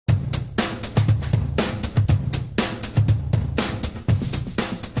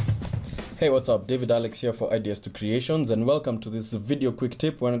Hey, what's up? David Alex here for Ideas to Creations, and welcome to this video quick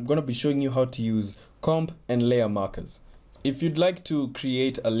tip where I'm going to be showing you how to use comp and layer markers. If you'd like to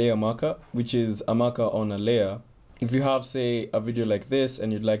create a layer marker, which is a marker on a layer, if you have, say, a video like this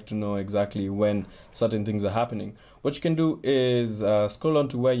and you'd like to know exactly when certain things are happening, what you can do is scroll on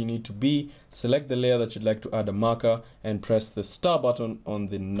to where you need to be, select the layer that you'd like to add a marker, and press the star button on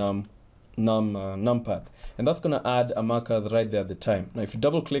the numpad, and that's going to add a marker right there at the time. Now if you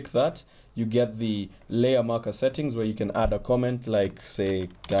double click that, you get the layer marker settings where you can add a comment like, say,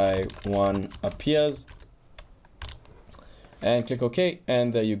 guy1 appears, and click OK,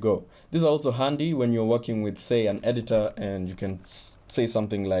 and there you go. This is also handy when you're working with, say, an editor, and you can say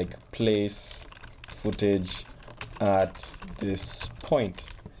something like place footage at this point,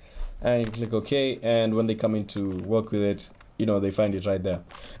 and you click OK, and when they come in to work with it, you know, they find it right there.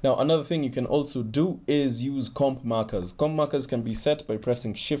 Now another thing you can also do is use comp markers. Comp markers can be set by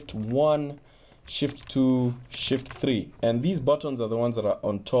pressing Shift+1, Shift+2, Shift+3, and these buttons are the ones that are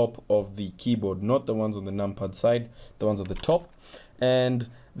on top of the keyboard, not the ones on the numpad side, the ones at the top. And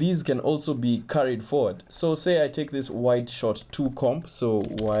these can also be carried forward. So say I take this wide shot 2 comp, so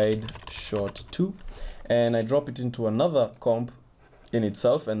wide shot 2, and I drop it into another comp in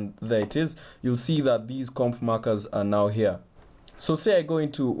itself, and there it is. You'll see that these comp markers are now here. So say I go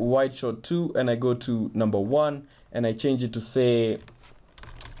into wide shot 2 and I go to number 1 and I change it to, say,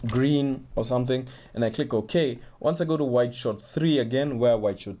 green or something, and I click OK. Once I go to wide shot 3 again, where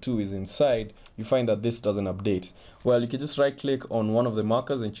wide shot 2 is inside, you find that this doesn't update. Well, you can just right click on one of the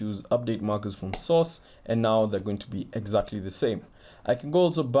markers and choose update markers from source, and now they're going to be exactly the same. I can go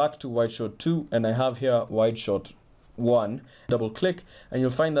also back to wide shot 2 and I have here wide shot 1, double click, and you'll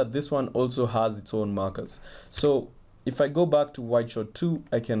find that this one also has its own markers. So if I go back to wide shot 2,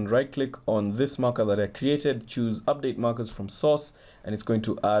 I can right click on this marker that I created, choose update markers from source, and it's going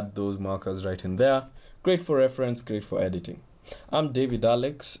to add those markers right in there. Great for reference, great for editing. I'm David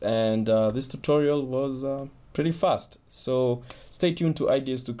Alex, and this tutorial was pretty fast. So stay tuned to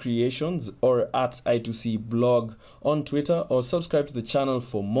Ideas to Creations or at I2C blog on Twitter, or subscribe to the channel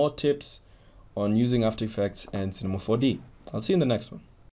for more tips on using After Effects and Cinema 4D. I'll see you in the next one.